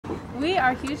We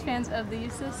are huge fans of the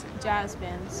Eustis Jazz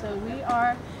Band, so we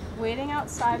are waiting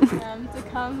outside for them to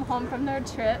come home from their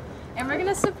trip, and we're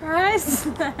gonna surprise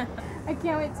them. I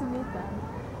can't wait to meet them.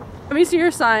 Let me see your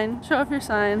sign. Show off your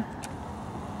sign.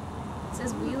 It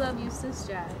says, "We love Eustis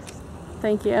Jazz."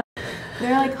 Thank you.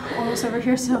 They're like almost over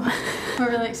here, so we're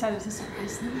really excited to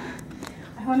surprise them.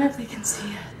 I wonder if they can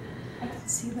see it. I can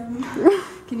see them.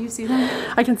 Can you see them?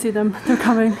 I can see them. They're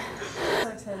coming. I'm so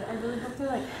excited. I really hope they're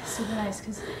like super nice,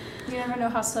 because you never know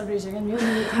how celebrities are gonna be when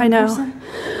you meet them I know. in person.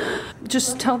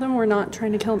 Just tell them we're not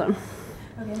trying to kill them.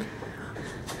 Okay.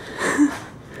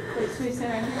 Wait, should we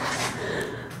stand right here?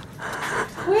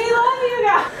 We love you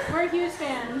guys! We're huge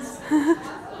fans.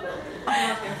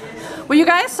 Will you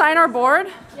guys sign our board?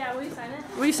 Yeah, will you sign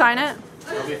it? Will you sign it?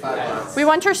 It'll be $5. We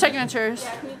want your signatures.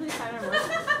 Yeah, can you please sign our board?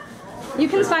 You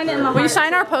can sign it in the heart. Will you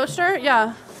sign our poster?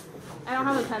 Yeah. I don't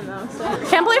have a pen though, so.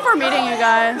 Can't believe we're meeting you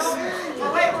guys.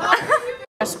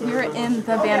 We were in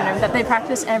the band room that they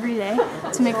practice every day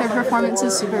to make their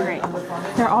performances super great.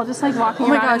 They're all just like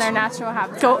walking around in their natural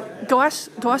habitat. Go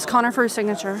ask Connor for his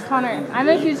signature. Connor, I'm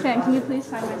a huge fan. Can you please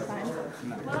sign my sign?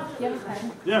 Do you have a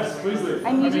pen? Yes, please do.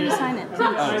 I need you to sign it.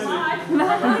 Will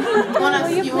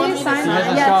you please sign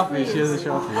it? Yes. She has a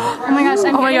Sharpie. Oh my gosh,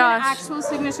 I'm getting an gosh. actual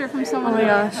signature from someone. Oh my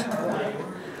gosh.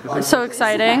 It's so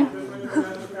exciting.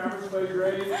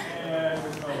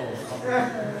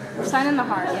 Sign in the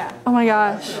heart, yeah. Oh my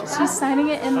gosh. She's signing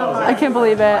it in the heart. I can't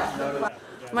believe it. Oh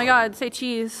my god, say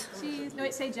cheese. Cheese. No,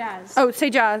 wait, say jazz. Oh, say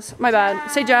jazz. My bad.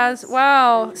 Say jazz.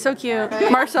 Wow, so cute.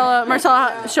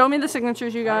 Marcella, show me the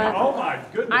signatures you got. Oh my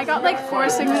goodness. I got like 4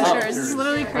 signatures. This is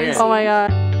literally crazy. Oh my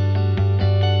god.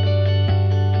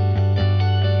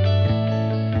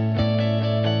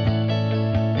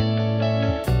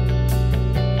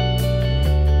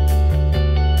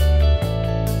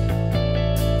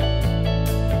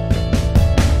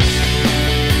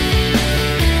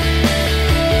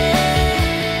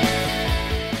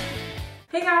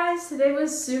 Today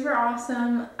was super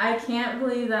awesome. I can't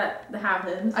believe that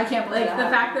happened. I can't believe like the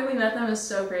fact that we met them is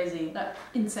so crazy.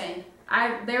 Insane.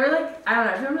 They were like, I don't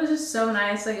know, everyone was just so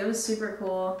nice. Like it was super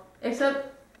cool.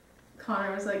 Except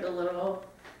Connor was like a little.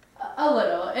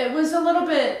 It was a little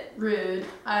bit rude,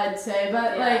 I'd say,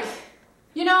 but yeah. like,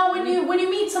 you know, when you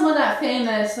meet someone that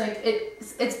famous, like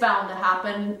it's bound to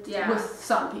happen with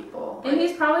some people. And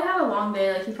he's probably had a long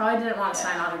day. Like he probably didn't want to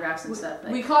sign autographs and stuff.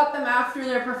 Like, we caught them after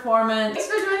their performance. Thanks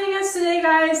for joining us today,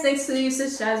 guys. Thanks to the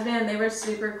Eustis Jazz Band. They were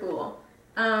super cool.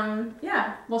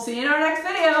 Yeah. We'll see you in our next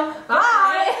video.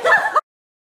 Bye.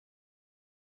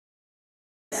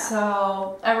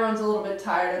 So everyone's a little bit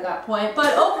tired at that point,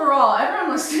 but overall,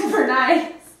 everyone was super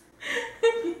nice.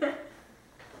 Yeah.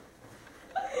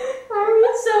 Why are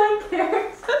you so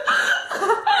embarrassed?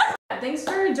 Thanks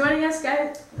for joining us,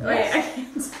 guys. Wait, I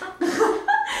can't stop.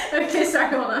 Okay,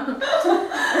 sorry, hold on.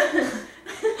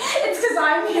 It's because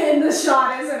I'm in the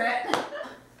shot, isn't it?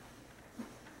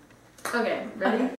 Okay, ready?